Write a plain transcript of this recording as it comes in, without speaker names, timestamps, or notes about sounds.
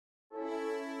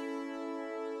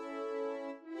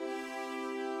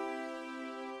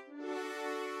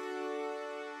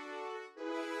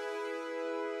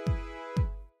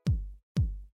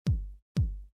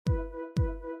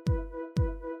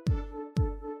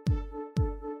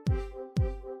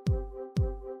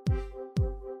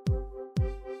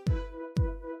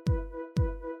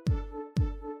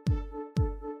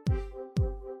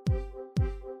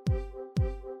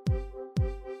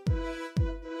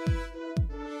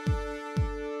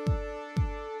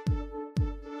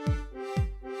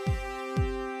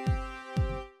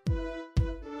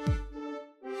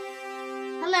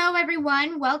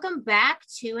everyone. Welcome back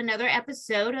to another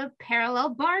episode of Parallel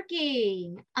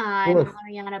Barking. I'm Woof.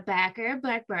 Mariana Backer,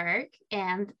 Blackberg,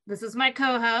 and this is my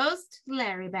co-host,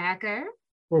 Larry Backer.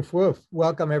 Woof, woof.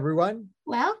 Welcome, everyone.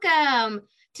 Welcome.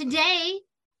 Today,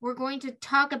 we're going to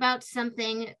talk about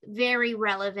something very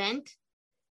relevant.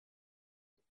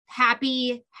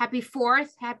 Happy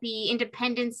 4th, happy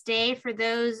Independence Day for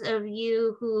those of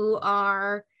you who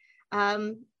are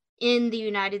in the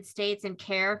United States and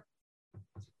care.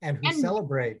 And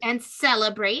celebrate. And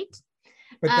celebrate.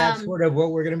 But that's sort of what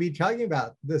we're going to be talking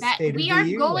about, the State of the Union.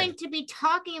 We are going to be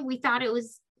talking, we thought it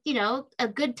was, a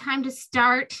good time to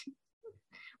start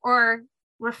or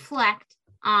reflect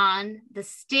on the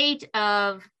State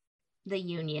of the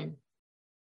Union.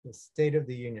 The State of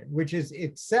the Union, which is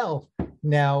itself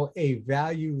now a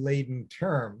value-laden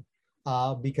term,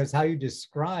 because how you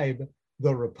describe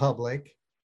the Republic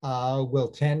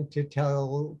will tend to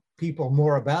tell people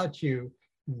more about you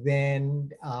than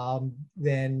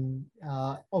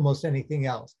almost anything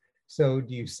else. So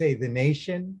do you say the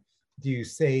nation? Do you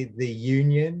say the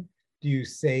union? Do you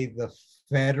say the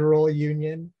federal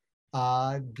union?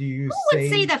 Who would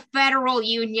say the federal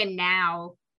union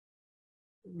now?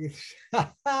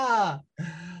 Oh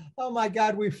my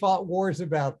God, we fought wars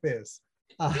about this.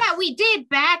 Yeah, we did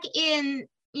back in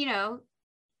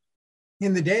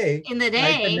the day.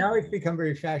 Right? But now it's become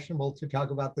very fashionable to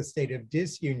talk about the state of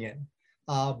disunion.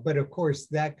 But of course,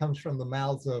 that comes from the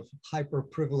mouths of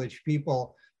hyper-privileged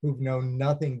people who've known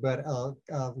nothing but a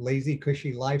lazy,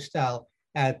 cushy lifestyle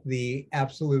at the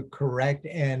absolute correct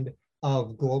end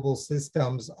of global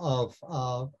systems of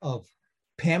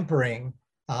pampering,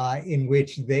 in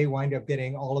which they wind up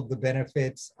getting all of the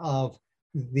benefits of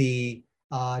the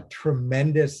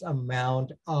tremendous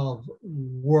amount of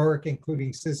work,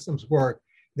 including systems work,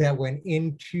 that went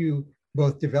into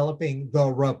both developing the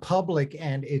Republic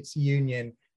and its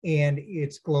union and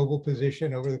its global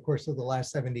position over the course of the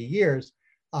last 70 years.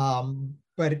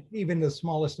 But even the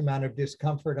smallest amount of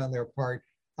discomfort on their part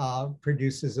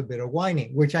produces a bit of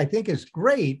whining, which I think is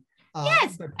great.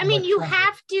 Yes, I mean, you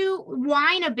have to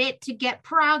whine a bit to get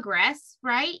progress,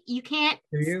 right? You can't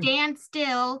stand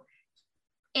still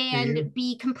and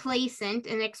be complacent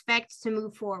and expect to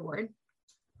move forward.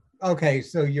 Okay,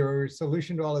 so your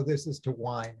solution to all of this is to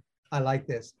whine. I like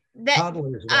this.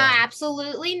 Toddlers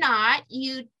absolutely not.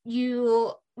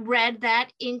 You read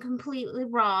that incompletely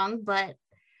wrong, but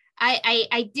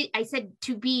I said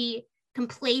to be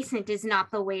complacent is not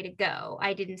the way to go.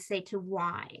 I didn't say to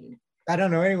whine. I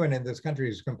don't know anyone in this country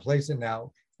who's complacent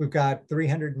now. We've got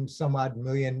 300 and some odd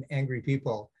million angry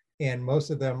people, and most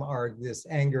of them are this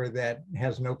anger that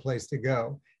has no place to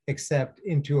go except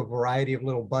into a variety of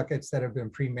little buckets that have been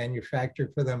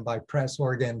pre-manufactured for them by press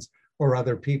organs or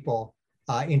other people,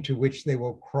 into which they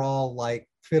will crawl like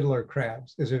fiddler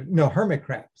crabs. Hermit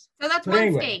crabs. So that's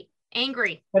one state,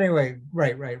 angry. Anyway,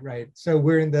 right. So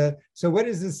what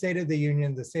is the State of the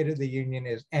Union? The State of the Union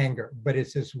is anger, but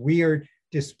it's this weird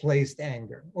displaced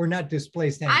anger, or not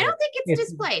displaced anger. I don't think it's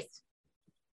displaced.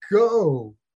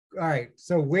 All right,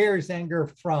 so where's anger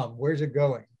from? Where's it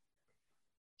going?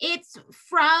 It's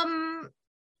from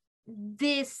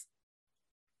this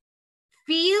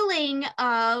feeling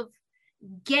of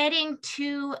getting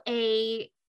to a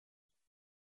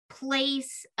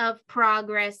place of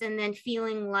progress and then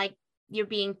feeling like you're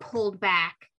being pulled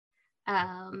back.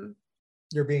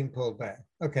 You're being pulled back.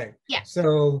 Okay. Yeah.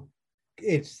 So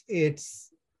it's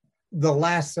the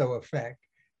lasso effect,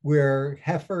 where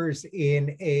heifers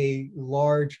in a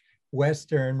large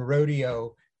Western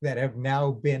rodeo that have now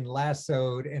been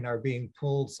lassoed and are being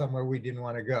pulled somewhere we didn't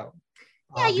want to go.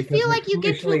 Yeah, you feel like you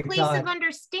get to a place of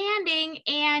understanding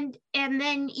and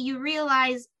then you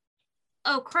realize,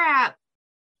 oh crap,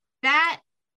 that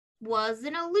was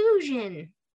an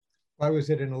illusion. Why was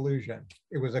it an illusion?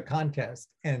 It was a contest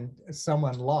and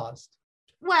someone lost.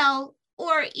 Well,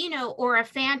 or a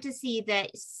fantasy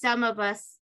that some of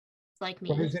us, like me.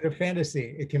 Why is it a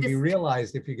fantasy? It can be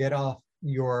realized if you get off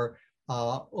your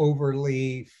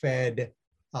overly fed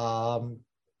body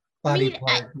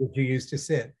part that you used to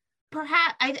sit.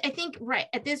 Perhaps, I think right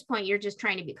at this point, you're just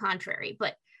trying to be contrary,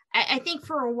 but I think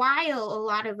for a while, a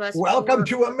lot of us Welcome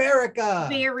to America.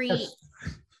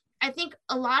 I think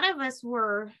a lot of us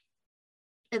were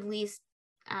at least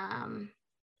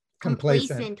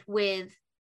complacent with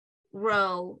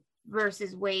Roe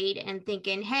versus Wade and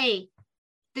thinking, hey,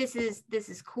 this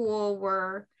is cool.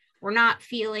 We're not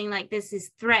feeling like this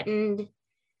is threatened.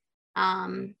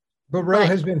 But Roe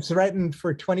has been threatened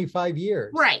for 25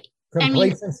 years. Right.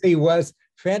 Complacency was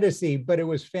fantasy, but it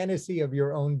was fantasy of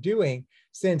your own doing.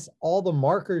 since all the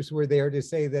markers were there to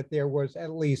say that there was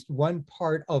at least one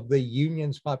part of the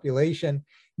union's population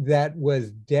that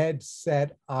was dead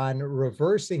set on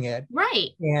reversing it. Right.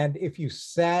 And if you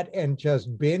sat and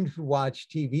just binge watch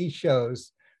TV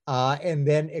shows and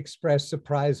then express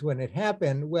surprise when it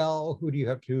happened, well, who do you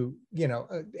have to,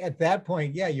 at that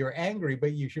point, yeah, you're angry,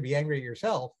 but you should be angry at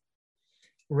yourself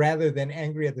rather than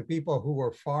angry at the people who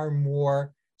were far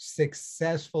more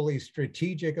successfully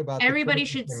strategic about. Everybody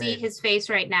should see his face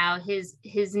right now.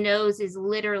 His nose is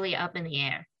literally up in the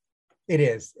air. It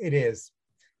is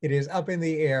up in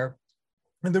the air.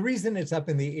 And the reason it's up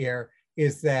in the air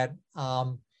is that,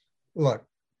 look,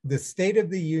 the State of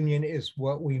the Union is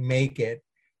what we make it.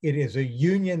 It is a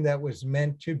union that was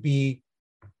meant to be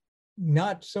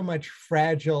not so much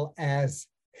fragile as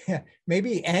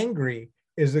maybe angry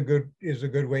is a good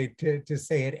way to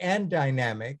say it, and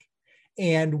dynamic.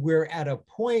 And we're at a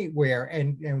point where,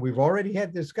 and we've already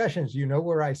had discussions,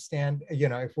 where I stand,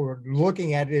 if we're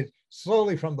looking at it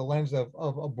slowly from the lens of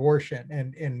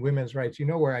abortion and women's rights,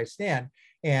 where I stand.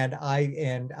 And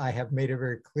I have made it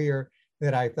very clear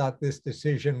that I thought this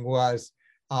decision was,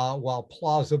 while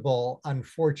plausible,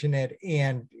 unfortunate,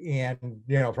 and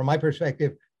from my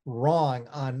perspective, wrong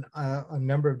on a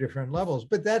number of different levels.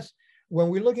 But that's when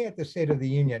we're looking at the State of the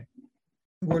Union,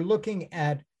 we're looking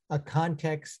at a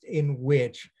context in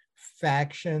which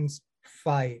factions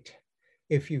fight.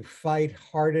 If you fight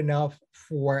hard enough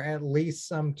for at least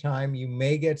some time, you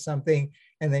may get something,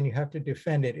 and then you have to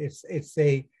defend it.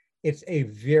 It's a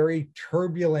very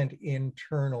turbulent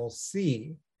internal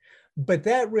sea. But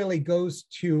that really goes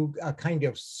to a kind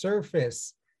of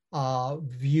surface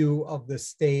view of the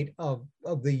state of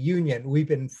the Union. We've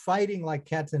been fighting like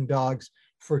cats and dogs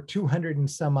for 200 and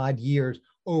some odd years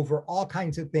over all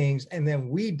kinds of things, and then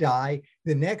we die.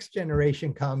 The next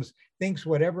generation comes, thinks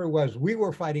whatever it was we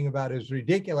were fighting about is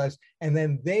ridiculous, and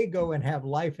then they go and have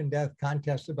life and death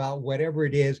contests about whatever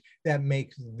it is that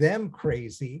makes them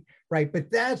crazy, right?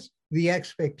 But that's the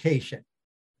expectation.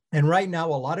 And right now,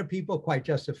 a lot of people, quite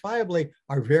justifiably,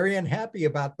 are very unhappy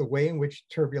about the way in which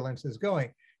turbulence is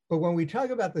going. But when we talk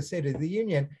about the State of the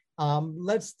Union,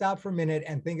 let's stop for a minute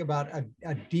and think about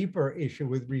a deeper issue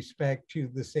with respect to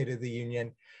the State of the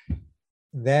Union.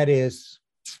 That is,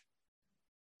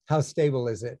 how stable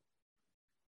is it?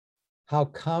 How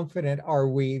confident are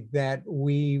we that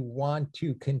we want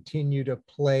to continue to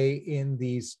play in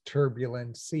these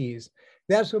turbulent seas?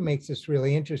 That's what makes this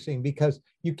really interesting, because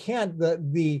you can't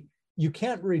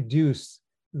reduce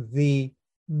the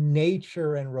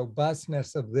nature and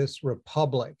robustness of this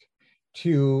republic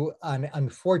to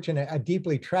a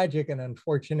deeply tragic and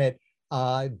unfortunate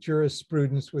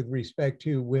jurisprudence with respect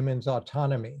to women's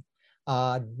autonomy.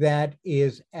 That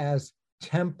is as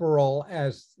temporal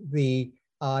as the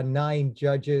 9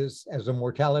 judges, as the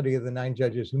mortality of the 9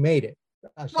 judges who made it.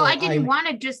 Well, I didn't want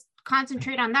to just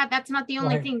concentrate on that. That's not the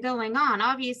only thing going on.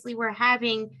 Obviously, we're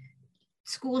having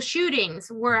school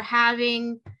shootings. We're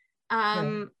having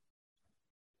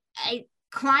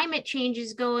climate change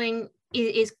is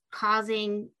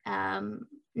causing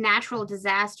natural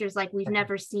disasters like we've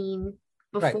never seen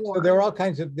before. Right. So there are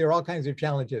all kinds of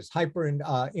challenges.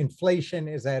 Inflation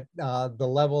is at the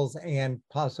levels, and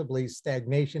possibly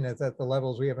stagnation is at the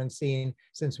levels we haven't seen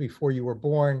since before you were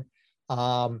born.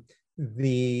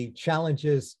 The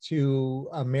challenges to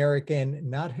American,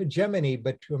 not hegemony,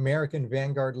 but to American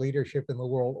vanguard leadership in the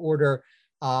world order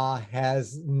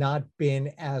has not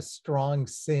been as strong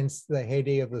since the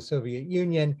heyday of the Soviet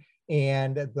Union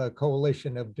and the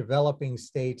coalition of developing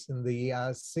states in the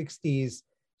 60s,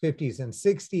 50s, and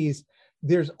 60s.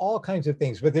 There's all kinds of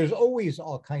things, but there's always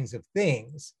all kinds of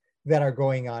things that are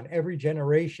going on. Every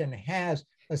generation has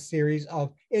a series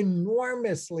of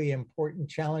enormously important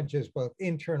challenges, both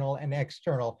internal and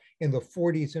external. In the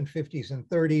 40s and 50s and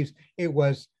 30s, it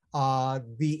was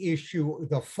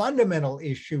the fundamental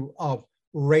issue of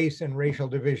race and racial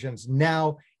divisions.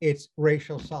 Now it's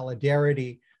racial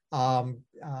solidarity.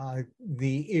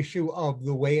 The issue of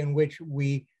the way in which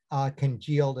we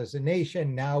congealed as a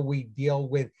nation. Now we deal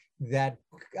with that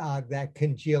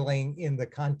congealing in the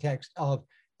context of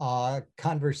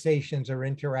conversations or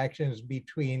interactions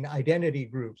between identity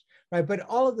groups, right? But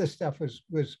all of this stuff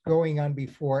was going on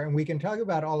before, and we can talk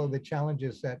about all of the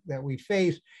challenges that we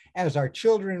face, as our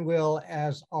children will,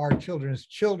 as our children's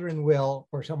children will,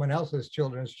 or someone else's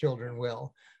children's children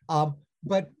will.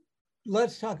 But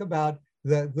let's talk about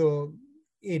at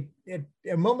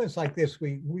moments like this,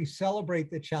 we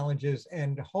celebrate the challenges,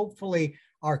 and hopefully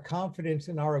our confidence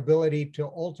in our ability to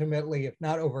ultimately, if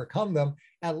not overcome them,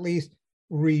 at least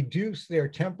reduce their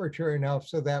temperature enough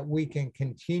so that we can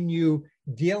continue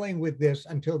dealing with this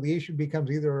until the issue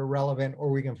becomes either irrelevant or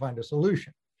we can find a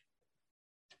solution.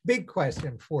 Big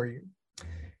question for you.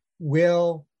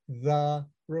 Will the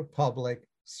Republic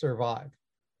survive?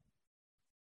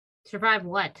 Survive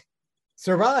what?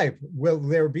 Survive. Will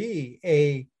there be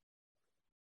a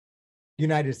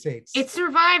United States? It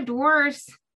survived worse.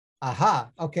 Aha.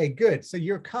 Okay, good. So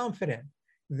you're confident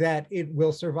that it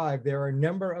will survive. There are a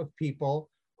number of people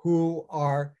who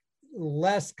are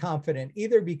less confident,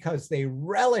 either because they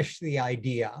relish the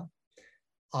idea,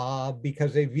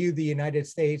 because they view the United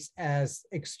States as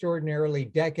extraordinarily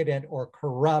decadent or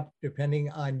corrupt,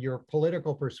 depending on your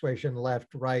political persuasion, left,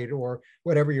 right, or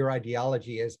whatever your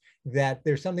ideology is, that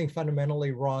there's something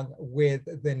fundamentally wrong with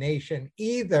the nation,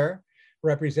 either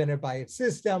represented by its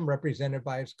system, represented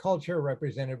by its culture,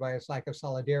 represented by its lack of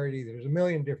solidarity. There's a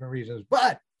million different reasons.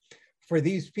 But for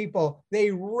these people, they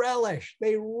relish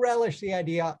the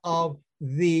idea of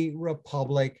the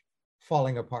Republic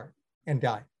falling apart and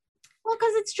dying. Well,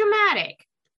 because it's dramatic.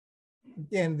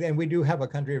 And we do have a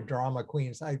country of drama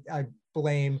queens. I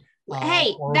blame.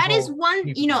 Hey, that is one,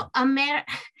 people.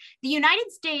 The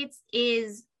United States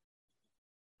is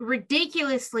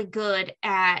ridiculously good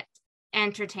at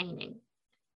entertaining.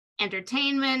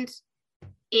 Entertainment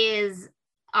is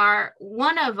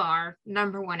one of our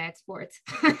number one exports.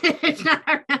 It's not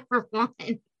our number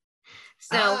one.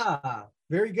 So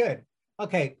very good.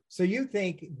 Okay, so you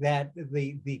think that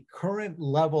the current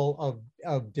level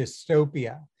of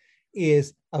dystopia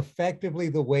is effectively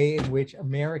the way in which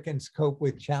Americans cope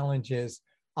with challenges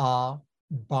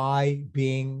by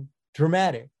being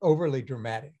dramatic, overly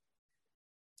dramatic?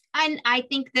 And I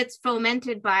think that's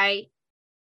fomented by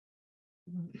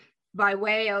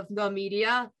way of the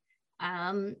media,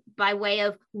 by way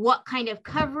of what kind of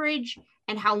coverage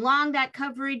and how long that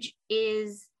coverage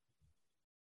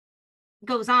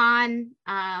goes on.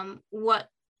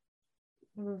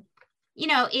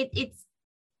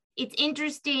 It's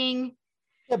interesting.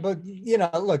 Yeah, but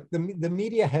look, the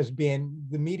media has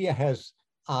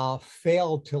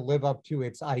failed to live up to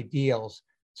its ideals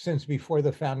since before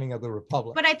the founding of the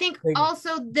Republic. But I think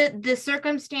also the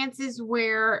circumstances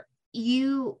where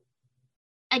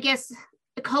I guess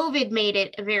COVID made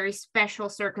it a very special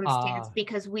circumstance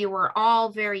because we were all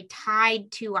very tied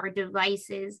to our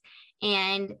devices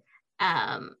and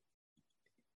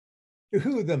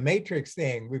the Matrix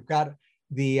thing. We've got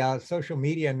the social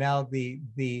media now,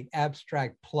 the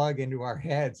abstract plug into our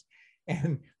heads,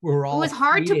 and we're all. It was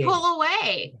hard to pull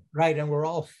away. Right, and we're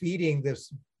all feeding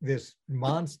this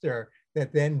monster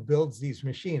that then builds these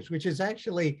machines, which is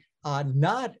actually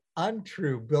not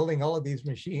untrue. Building all of these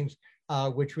machines,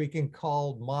 which we can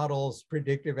call models,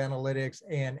 predictive analytics,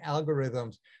 and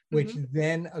algorithms, which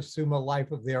then assume a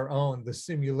life of their own. The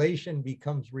simulation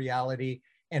becomes reality,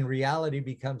 and reality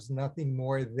becomes nothing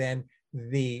more than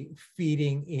the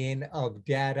feeding in of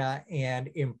data and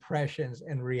impressions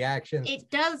and reactions. It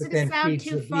doesn't sound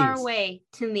too far away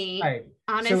to me, right.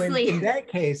 Honestly. So in that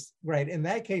case,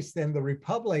 then the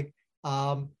Republic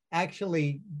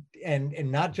actually,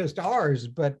 and not just ours,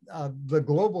 but the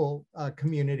global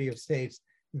community of states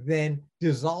then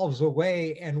dissolves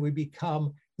away, and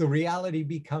the reality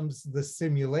becomes the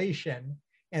simulation,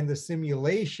 and the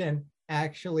simulation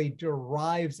actually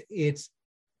derives its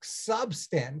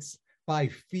substance by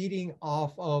feeding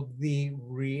off of the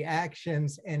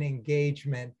reactions and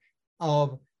engagement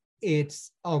of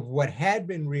what had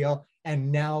been real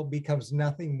and now becomes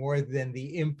nothing more than the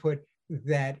input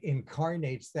that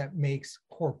incarnates, that makes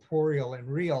corporeal and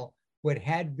real what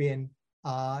had been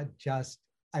just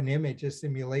an image, a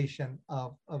simulation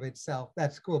of itself.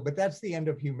 That's cool, but that's the end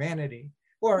of humanity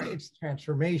or its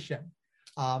transformation.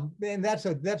 And that's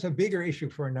a bigger issue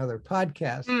for another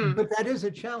podcast, but that is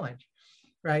a challenge.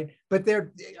 Right. But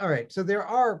all right. So there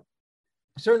are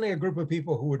certainly a group of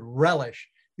people who would relish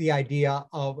the idea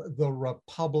of the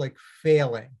Republic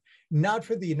failing, not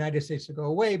for the United States to go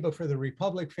away, but for the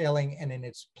Republic failing. And in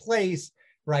its place,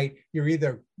 right, you're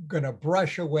either going to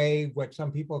brush away what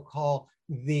some people call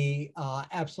the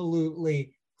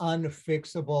absolutely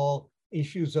unfixable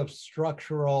issues of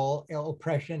structural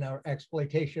oppression or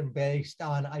exploitation based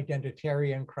on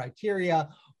identitarian criteria,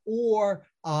 or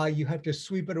you have to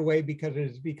sweep it away because it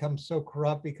has become so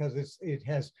corrupt, because it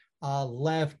has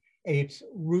left its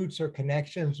roots or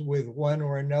connections with one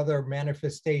or another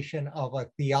manifestation of a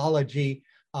theology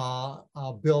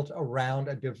built around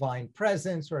a divine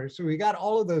presence. So we got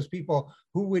all of those people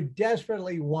who would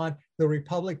desperately want the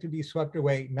Republic to be swept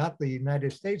away, not the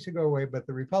United States to go away, but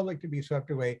the Republic to be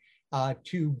swept away,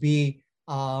 to be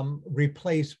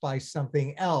replaced by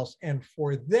something else. And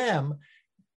for them,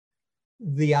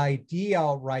 the idea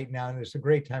right now, and it's a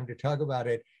great time to talk about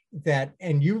it, that,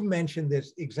 and you mentioned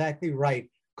this exactly right,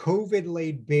 COVID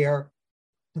laid bare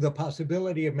the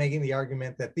possibility of making the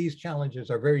argument that these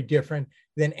challenges are very different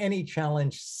than any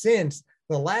challenge since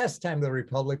the last time the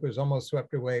Republic was almost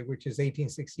swept away, which is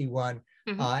 1861,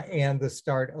 and the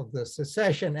start of the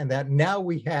secession. And that now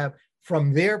we have,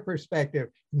 from their perspective,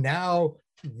 now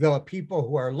the people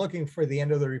who are looking for the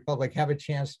end of the Republic have a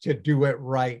chance to do it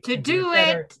right. To do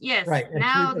it, yes. Right.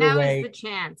 Now is the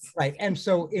chance. Right. And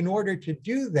so in order to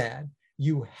do that,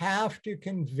 you have to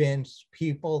convince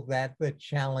people that the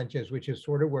challenges, which is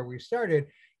sort of where we started,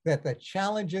 that the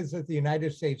challenges that the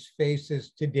United States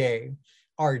faces today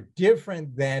are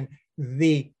different than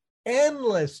the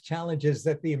endless challenges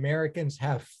that the Americans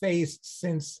have faced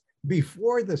since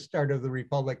before the start of the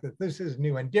Republic, that this is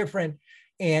new and different,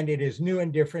 and it is new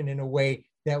and different in a way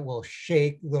that will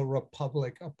shake the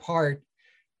Republic apart, ...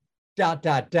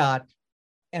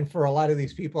 And for a lot of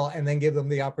these people, and then give them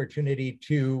the opportunity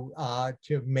to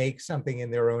make something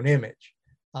in their own image.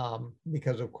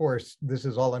 Because of course, this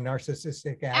is all a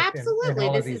narcissistic act. Absolutely,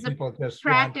 and this is a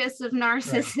practice of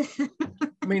narcissism.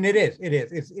 Right. I mean, it is.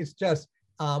 It's just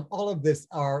all of this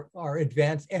are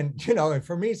advanced, and and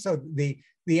for me, so the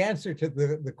answer to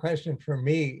the question for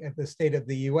me at the state of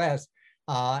the U.S.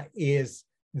 Is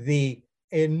the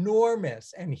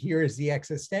enormous, and here is the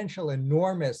existential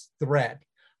enormous threat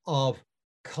of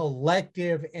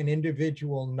collective and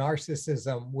individual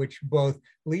narcissism, which both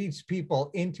leads people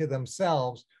into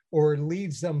themselves or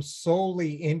leads them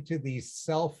solely into these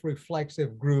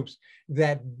self-reflexive groups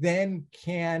that then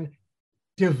can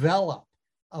develop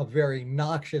a very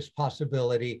noxious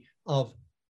possibility of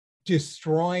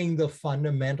destroying the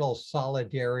fundamental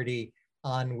solidarity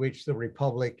on which the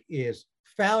Republic is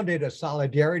founded, a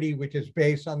solidarity which is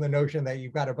based on the notion that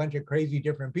you've got a bunch of crazy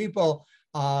different people,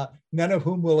 none of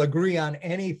whom will agree on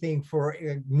anything for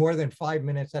more than 5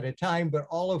 minutes at a time, but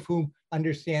all of whom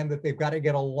understand that they've got to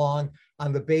get along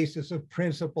on the basis of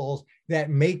principles that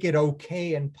make it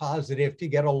okay and positive to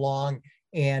get along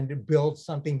and build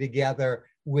something together,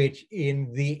 which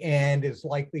in the end is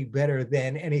likely better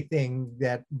than anything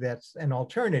that's an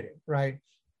alternative, right?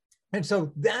 And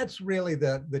so that's really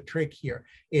the trick here.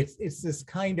 It's this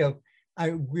kind of,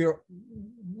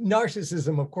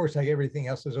 narcissism, of course, like everything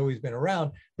else, has always been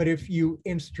around. But if you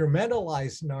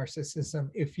instrumentalize narcissism,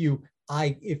 if you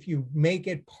make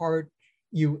it part,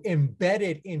 you embed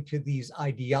it into these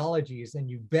ideologies, and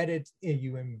you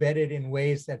embed it in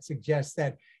ways that suggest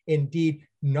that indeed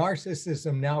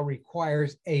narcissism now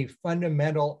requires a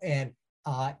fundamental and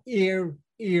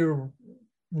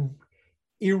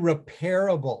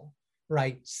irreparable,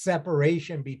 right,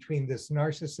 separation between this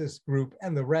narcissist group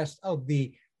and the rest of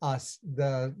the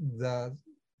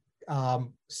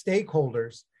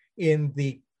stakeholders in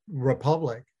the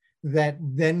Republic, that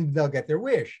then they'll get their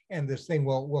wish and this thing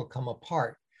will come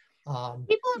apart.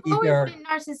 People have always been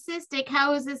narcissistic.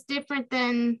 How is this different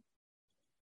than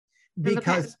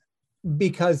because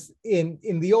in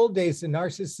the old days, the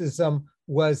narcissism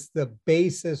was the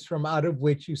basis from out of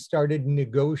which you started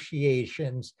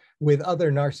negotiations with other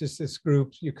narcissist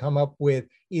groups. You come up with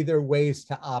either ways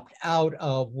to opt out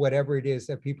of whatever it is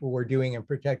that people were doing and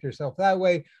protect yourself that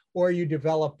way, or you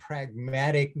develop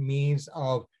pragmatic means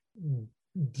of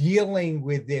dealing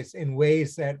with this in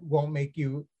ways that won't make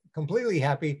you completely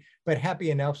happy, but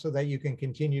happy enough so that you can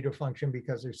continue to function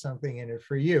because there's something in it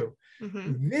for you.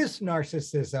 Mm-hmm. This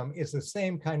narcissism is the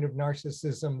same kind of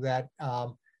narcissism that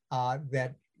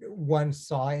that one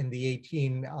saw in the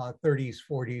 1830s,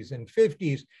 40s, and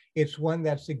 50s. It's one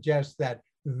that suggests that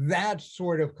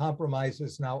sort of compromise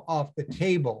is now off the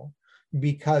table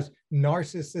because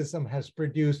narcissism has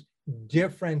produced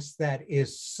difference that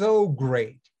is so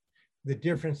great, the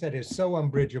difference that is so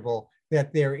unbridgeable,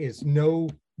 that there is no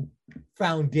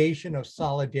foundation of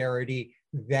solidarity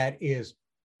that is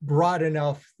broad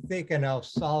enough, thick enough,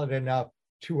 solid enough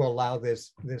to allow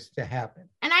this to happen.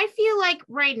 And I feel like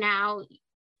right now,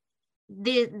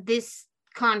 this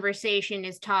conversation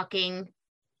is talking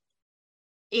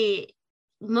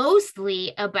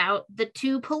mostly about the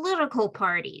two political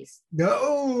parties.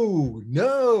 No.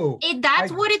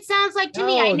 That's what it sounds like to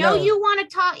me. I know you want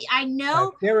to talk. I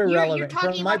know you're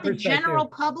talking about the general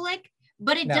public,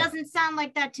 but it doesn't sound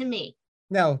like that to me.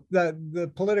 No,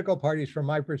 the political parties, from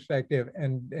my perspective,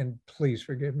 and please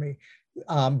forgive me,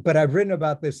 but I've written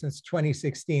about this since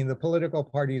 2016. The political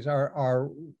parties are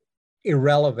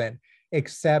irrelevant,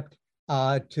 except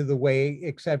to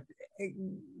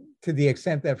the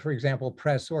extent that, for example,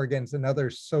 press organs and other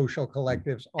social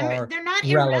collectives are. They're not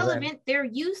relevant. Irrelevant. They're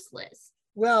useless.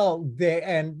 Well,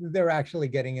 they're actually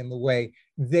getting in the way.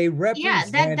 They Yeah,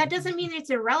 represent, that doesn't mean it's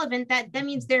irrelevant. That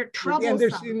means they're and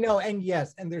there's troublesome. no, and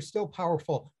yes, and they're still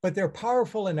powerful, but they're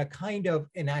powerful in a kind of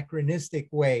anachronistic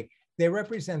way. They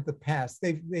represent the past.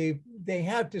 They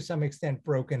have to some extent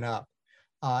broken up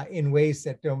in ways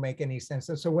that don't make any sense.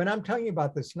 And so when I'm talking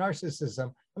about this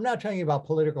narcissism, I'm not talking about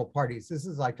political parties. This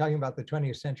is like talking about the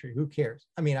 20th century. Who cares?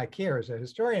 I mean, I care as a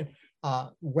historian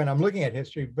when I'm looking at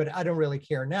history, but I don't really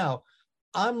care now.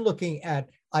 I'm looking at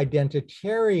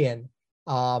identitarian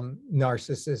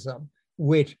narcissism,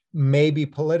 which may be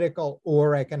political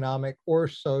or economic or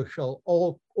social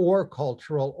or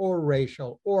cultural or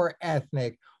racial or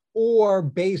ethnic or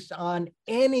based on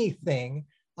anything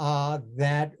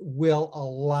that will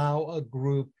allow a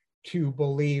group to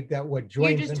believe that what You're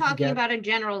joins just them talking together. about a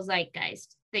general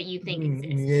zeitgeist that you think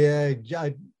exists. Yeah,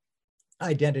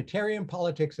 identitarian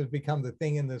politics has become the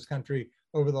thing in this country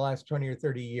over the last 20 or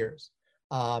 30 years.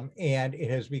 And it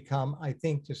has become, I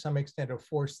think, to some extent, a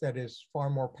force that is far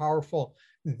more powerful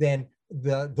than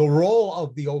the role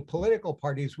of the old political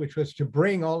parties, which was to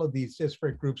bring all of these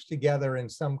disparate groups together in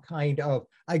some kind of,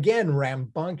 again,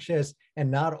 rambunctious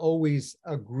and not always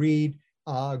agreed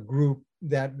group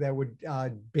that would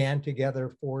band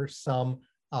together for some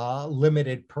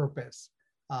limited purpose.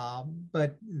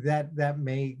 But that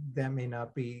may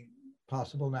not be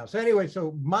possible now. So anyway,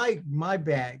 so my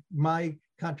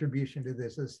contribution to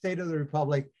this, the state of the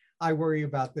republic, I worry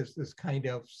about this kind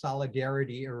of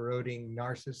solidarity eroding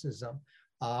narcissism,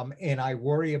 and I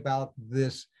worry about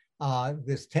this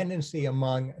this tendency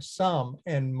among some,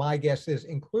 and my guess is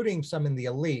including some in the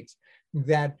elites,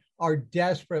 that are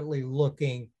desperately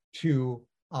looking to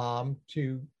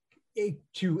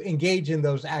engage in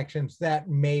those actions that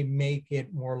may make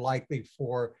it more likely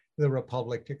for the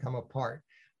republic to come apart.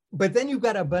 But then you've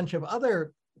got a bunch of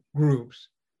other groups,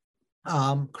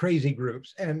 crazy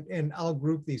groups, and I'll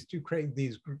group these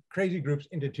crazy groups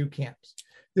into two camps.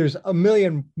 There's a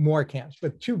million more camps,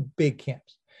 but two big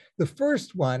camps. The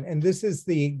first one, and this is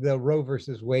the Roe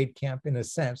versus Wade camp in a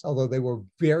sense, although they were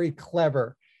very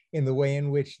clever in the way in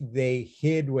which they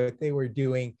hid what they were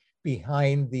doing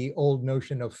behind the old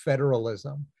notion of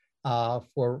federalism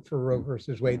for Roe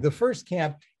versus Wade. The first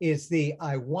camp is the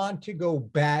I want to go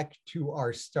back to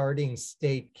our starting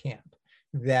state camp,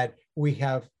 that we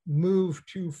have moved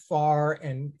too far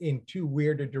and in too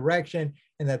weird a direction,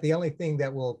 and that the only thing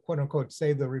that will, quote unquote,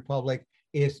 save the republic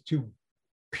is to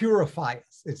purify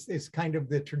us. It's kind of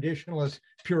the traditionalist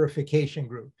purification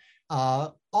group.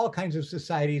 All kinds of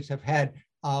societies have had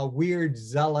weird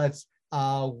zealots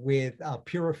with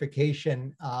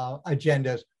purification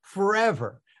agendas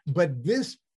forever. But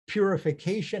this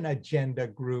purification agenda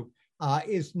group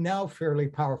is now fairly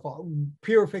powerful.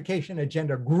 Purification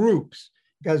agenda groups,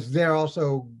 because they're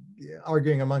also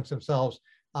arguing amongst themselves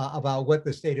about what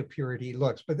the state of purity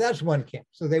looks. But that's one camp.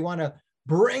 So they want to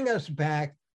bring us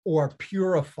back or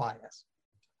purify us.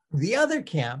 The other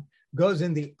camp goes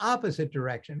in the opposite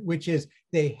direction, which is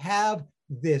they have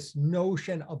this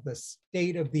notion of the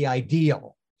state of the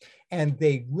ideal, and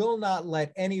they will not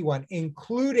let anyone,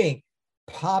 including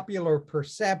popular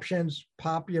perceptions,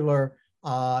 popular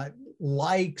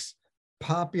likes,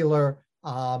 popular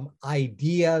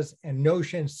ideas and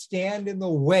notions, stand in the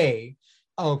way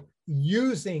of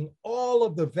using all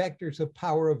of the vectors of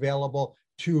power available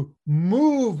to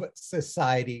move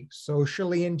society,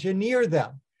 socially engineer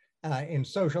them in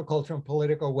social, cultural, and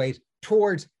political ways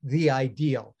towards the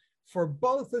ideal. For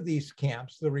both of these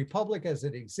camps, the republic as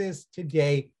it exists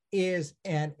today is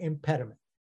an impediment.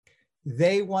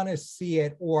 They want to see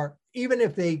it, or even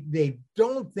if they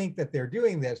don't think that they're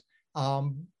doing this,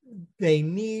 they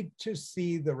need to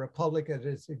see the republic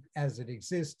as it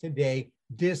exists today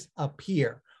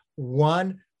disappear.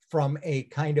 One, from a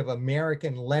kind of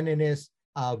American Leninist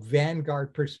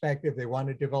vanguard perspective, they want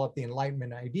to develop the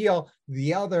Enlightenment ideal.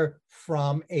 The other,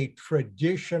 from a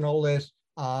traditionalist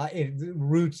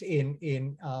roots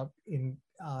in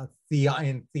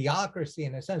theocracy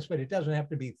in a sense, but it doesn't have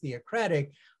to be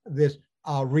theocratic, this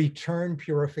return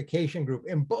purification group.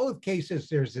 In both cases,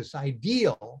 there's this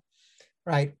ideal,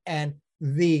 right? And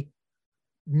the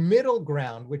middle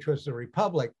ground, which was the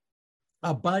republic,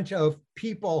 a bunch of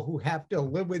people who have to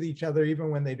live with each other even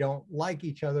when they don't like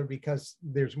each other because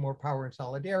there's more power and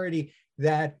solidarity,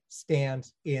 that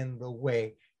stands in the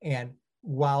way. And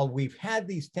while we've had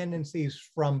these tendencies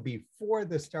from before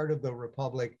the start of the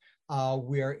republic,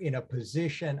 we're in a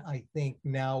position, I think,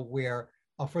 now where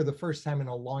for the first time in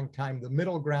a long time, the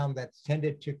middle ground that's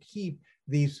tended to keep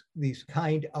these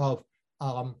kind of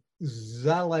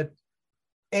zealot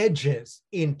edges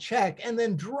in check and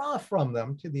then draw from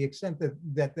them to the extent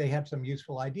that they have some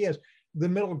useful ideas, the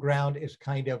middle ground is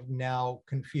kind of now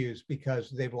confused because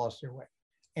they've lost their way.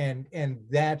 And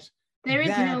that's there is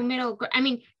no middle ground. I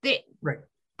mean, right.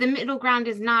 The middle ground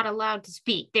is not allowed to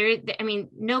speak. I mean,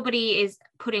 nobody is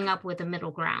putting up with a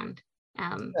middle ground.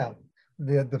 Yeah.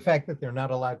 The fact that they're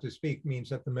not allowed to speak means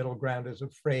that the middle ground is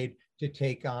afraid to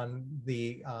take on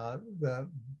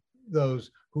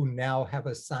those who now have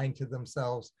assigned to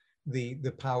themselves the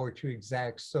power to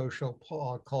exact social,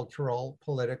 cultural,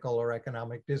 political, or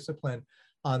economic discipline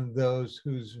on those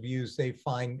whose views they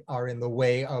find are in the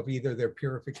way of either their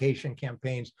purification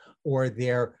campaigns or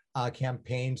their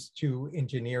campaigns to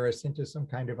engineer us into some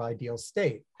kind of ideal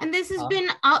state. And this has been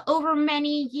over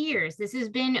many years. This has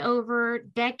been over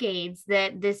decades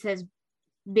that this has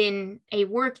been a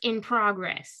work in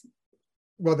progress.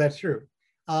 Well, that's true.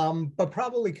 But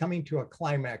probably coming to a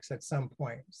climax at some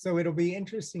point. So it'll be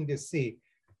interesting to see.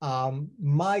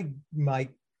 My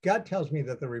gut tells me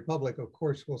that the Republic, of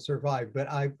course, will survive, but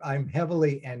I'm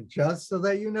heavily, and just so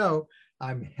that you know,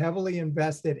 I'm heavily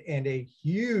invested and a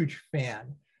huge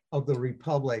fan of the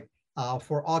Republic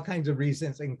for all kinds of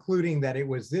reasons, including that it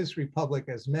was this Republic,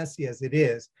 as messy as it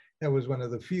is, that was one of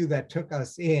the few that took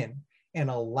us in and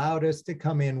allowed us to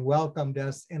come in, welcomed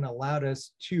us, and allowed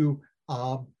us to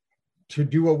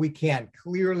do what we can.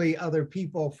 Clearly, other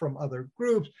people from other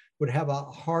groups would have a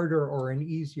harder or an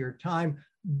easier time,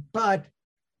 but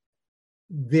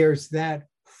there's that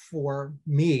for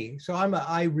me. So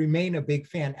I remain a big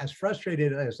fan, as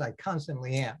frustrated as I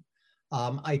constantly am.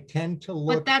 I tend to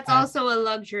look. But that's also a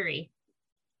luxury.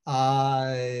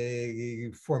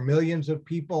 For millions of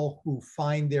people who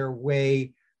find their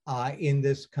way in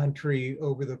this country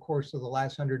over the course of the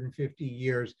last 150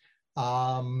 years,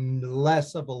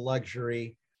 less of a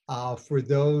luxury. For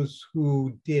those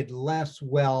who did less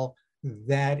well,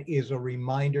 that is a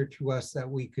reminder to us that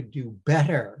we could do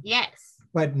better. Yes.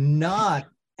 But not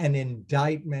an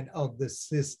indictment of the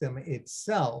system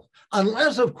itself,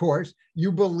 unless, of course,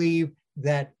 you believe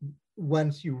that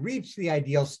once you reach the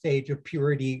ideal stage of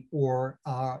purity or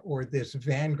this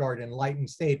vanguard enlightened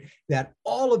state, that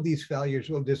all of these failures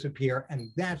will disappear. And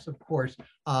that's, of course,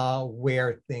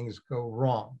 where things go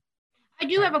wrong. I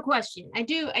do have a question. I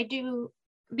do,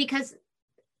 because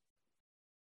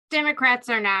Democrats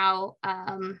are now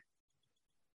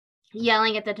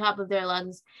yelling at the top of their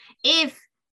lungs, if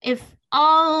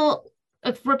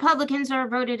Republicans are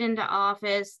voted into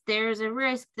office, there's a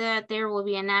risk that there will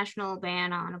be a national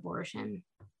ban on abortion.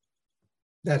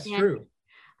 That's true.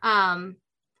 How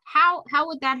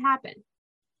would that happen?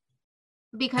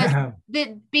 Because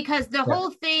the whole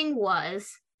thing was,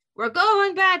 we're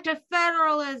going back to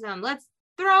federalism. Let's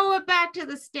throw it back to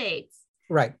the states.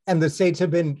 Right, and the states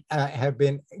have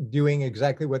been doing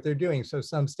exactly what they're doing. So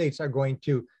some states are going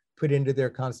to put into their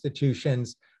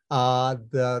constitutions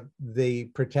the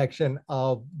protection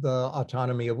of the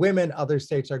autonomy of women. Other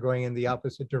states are going in the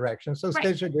opposite direction. So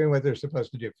states are doing what they're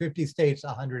supposed to do. 50 states,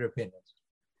 100 opinions.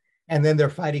 And then they're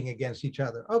fighting against each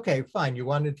other. Okay, fine, you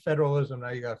wanted federalism, now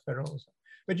you got federalism.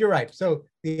 But you're right. So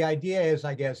the idea is,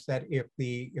 I guess, that if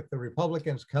the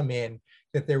Republicans come in,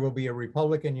 that there will be a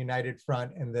Republican United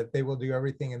Front and that they will do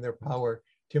everything in their power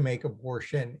to make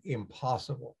abortion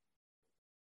impossible.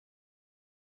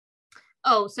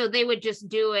 Oh, so they would just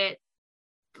do it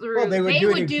through, well, they would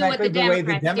do it exactly the way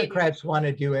the Democrats want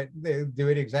to do it. They do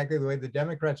it exactly the way the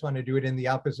Democrats want to do it, in the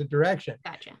opposite direction.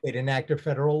 Gotcha. They'd enact a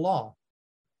federal law,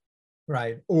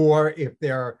 right? Or if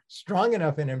they're strong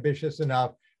enough and ambitious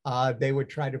enough, they would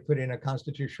try to put in a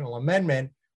constitutional amendment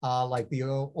like the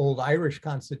old Irish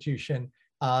Constitution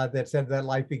that said that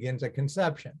life begins at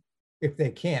conception, if they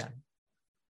can.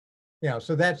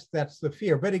 So that's the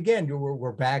fear. But again,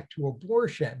 we're back to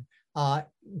abortion.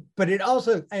 But it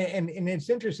also, and it's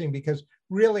interesting because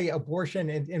really abortion,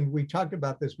 and we talked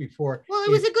about this before. Well,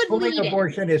 it was a good lead-in.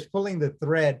 Abortion is pulling the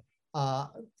thread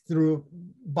through.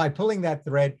 By pulling that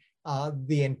thread,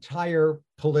 the entire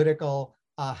political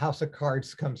house of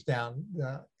cards comes down.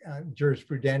 The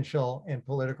jurisprudential and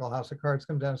political house of cards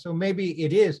comes down. So maybe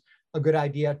it is a good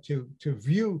idea to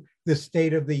view the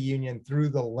State of the Union through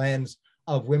the lens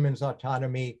of women's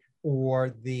autonomy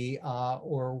or the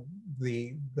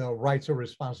rights or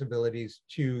responsibilities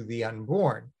to the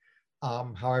unborn,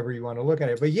 however you want to look at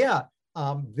it. But yeah,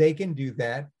 they can do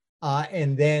that.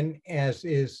 And then, as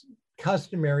is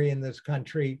customary in this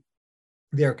country,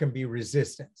 there can be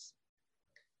resistance.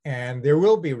 And there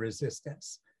will be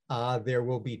resistance. There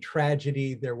will be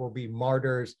tragedy. There will be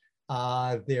martyrs.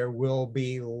 There will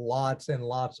be lots and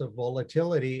lots of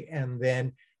volatility. And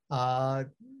then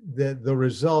the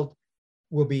result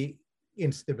will be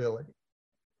instability.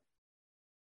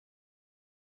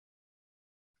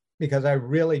 because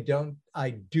I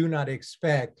do not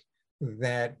expect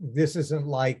that this isn't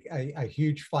like a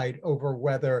huge fight over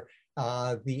whether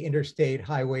the interstate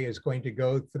highway is going to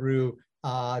go through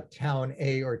town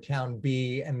A or town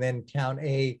B, and then town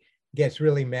A gets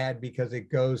really mad because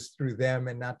it goes through them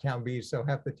and not town B, so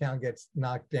half the town gets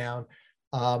knocked down.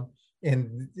 But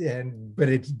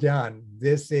it's done.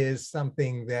 This is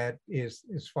something that is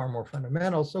far more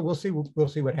fundamental. So we'll see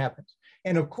what happens.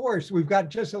 And of course, we've got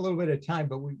just a little bit of time,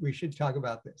 but we should talk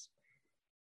about this.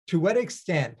 To what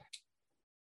extent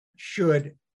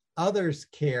should others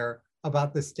care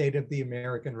about the state of the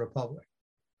American Republic?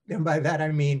 And by that,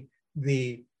 I mean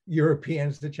the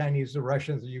Europeans, the Chinese, the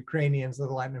Russians, the Ukrainians, the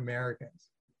Latin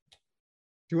Americans.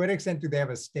 To what extent do they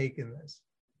have a stake in this?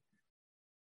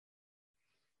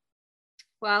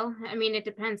 Well, I mean, it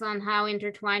depends on how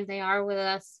intertwined they are with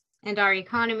us and our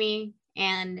economy,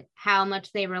 and how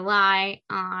much they rely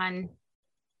on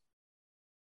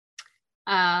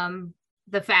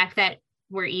the fact that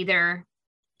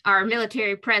our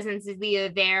military presence is either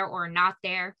there or not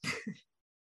there.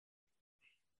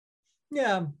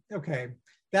 Yeah, okay.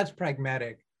 That's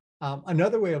pragmatic.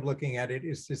 Another way of looking at it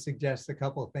is to suggest a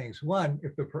couple of things. One,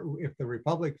 if the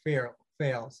Republic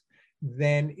fails,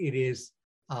 then it is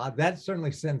that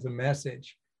certainly sends a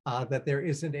message that there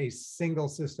isn't a single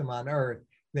system on Earth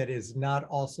that is not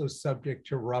also subject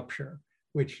to rupture,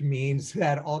 which means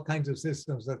that all kinds of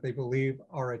systems that they believe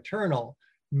are eternal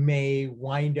may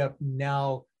wind up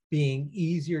now being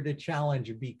easier to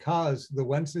challenge, because the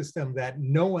one system that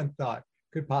no one thought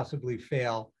could possibly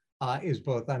fail is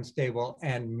both unstable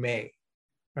and may,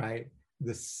 right?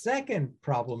 The second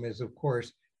problem is, of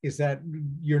course, is that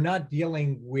you're not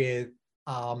dealing with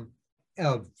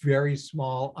a very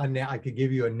small, I could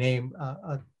give you a name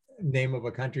of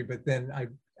a country, but then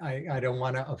I don't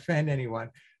want to offend anyone,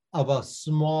 of a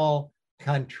small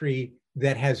country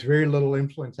that has very little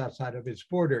influence outside of its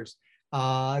borders.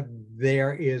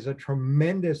 There is a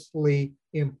tremendously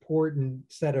important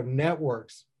set of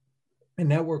networks and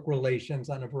network relations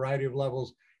on a variety of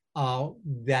levels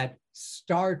that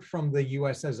start from the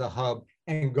US as a hub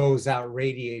and goes out,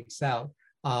 radiates out.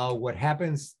 What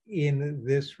happens in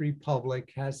this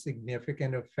republic has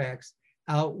significant effects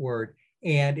outward,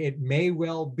 and it may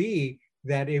well be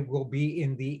that it will be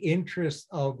in the interest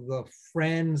of the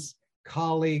friends,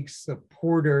 colleagues,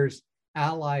 supporters,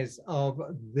 allies of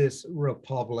this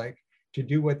republic to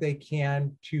do what they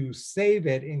can to save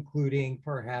it, including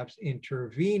perhaps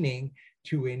intervening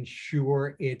to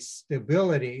ensure its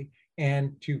stability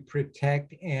and to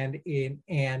protect and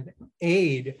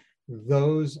aid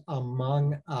those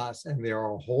among us, and there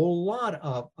are a whole lot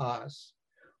of us,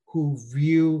 who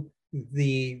view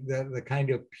the kind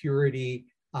of purity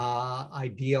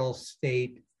ideal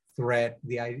state threat,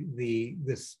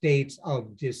 the states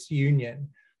of disunion,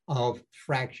 of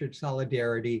fractured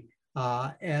solidarity,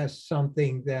 as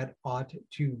something that ought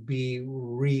to be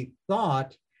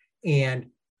rethought and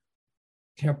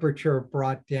temperature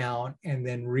brought down and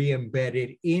then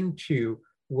re-embedded into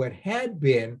what had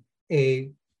been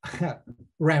a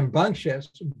rambunctious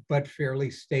but fairly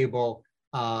stable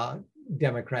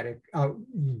democratic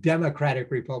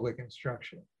Republican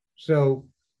structure. So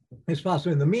it's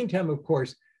possible. In the meantime, of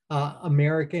course,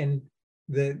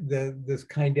 this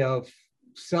kind of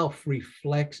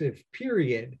self-reflexive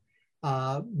period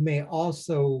may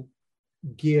also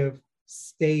give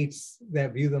states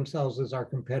that view themselves as our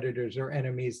competitors or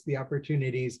enemies the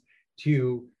opportunities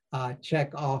to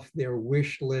check off their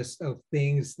wish list of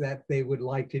things that they would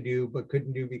like to do but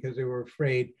couldn't do because they were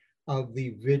afraid of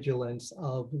the vigilance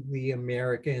of the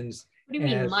Americans. What do you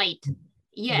mean might?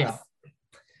 Yes. Well,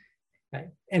 right.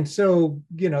 And so,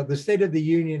 the State of the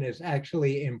Union is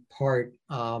actually in part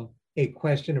a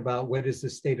question about what is the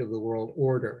state of the world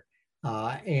order.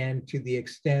 And to the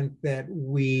extent that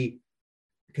we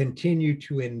continue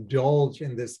to indulge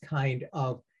in this kind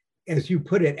of, as you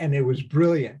put it, and it was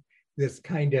brilliant, this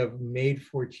kind of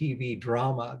made-for-TV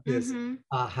drama, this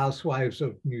Housewives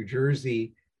of New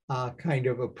Jersey kind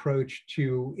of approach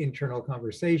to internal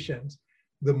conversations,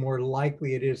 the more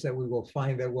likely it is that we will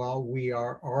find that while we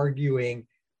are arguing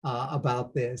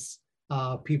about this,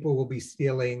 people will be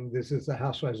stealing, this is the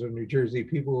Housewives of New Jersey,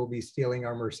 people will be stealing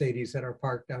our Mercedes that are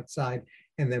parked outside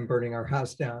and then burning our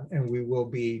house down, and we will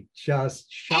be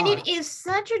just shocked. And it is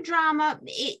such a drama.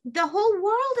 The whole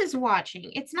world is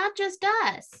watching. It's not just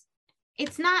us.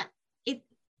 It's not,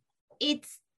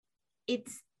 it's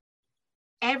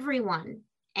everyone.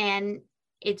 And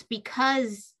it's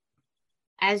because,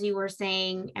 as you were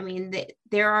saying, I mean,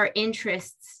 there are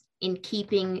interests in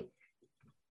keeping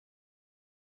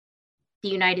the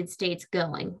United States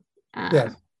going.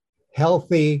 Yes,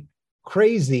 healthy,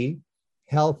 crazy,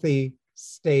 healthy,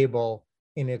 stable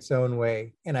in its own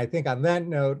way. And I think on that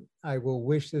note, I will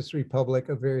wish this republic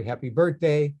a very happy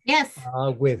birthday. Yes.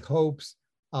 With hopes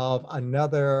of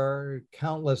another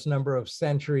countless number of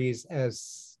centuries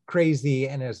as crazy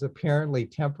and as apparently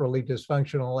temporally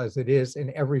dysfunctional as it is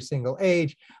in every single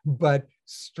age, but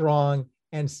strong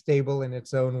and stable in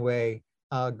its own way,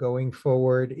 going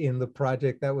forward in the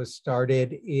project that was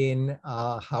started in,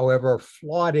 however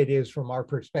flawed it is from our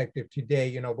perspective today,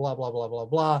 you know, blah, blah, blah, blah,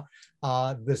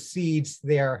 blah. The seeds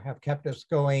there have kept us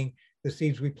going. The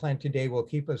seeds we plant today will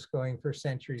keep us going for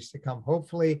centuries to come,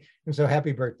 hopefully. And so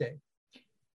happy birthday.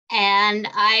 And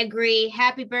I agree.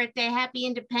 Happy birthday. Happy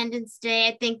Independence Day.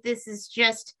 I think this is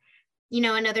just, you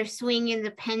know, another swing in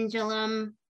the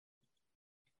pendulum.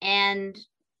 And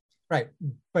right.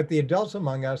 But the adults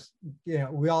among us, you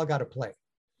know, we all got to play.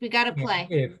 We got to play.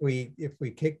 If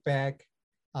we kick back.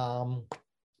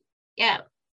 Yeah,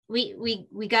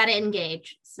 we got to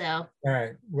engage. So. All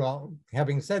right. Well,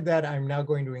 having said that, I'm now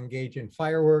going to engage in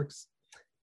fireworks.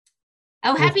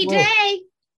 Oh, happy day.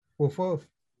 Woof, woof.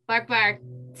 Bark, bark.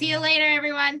 See you later,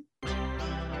 everyone.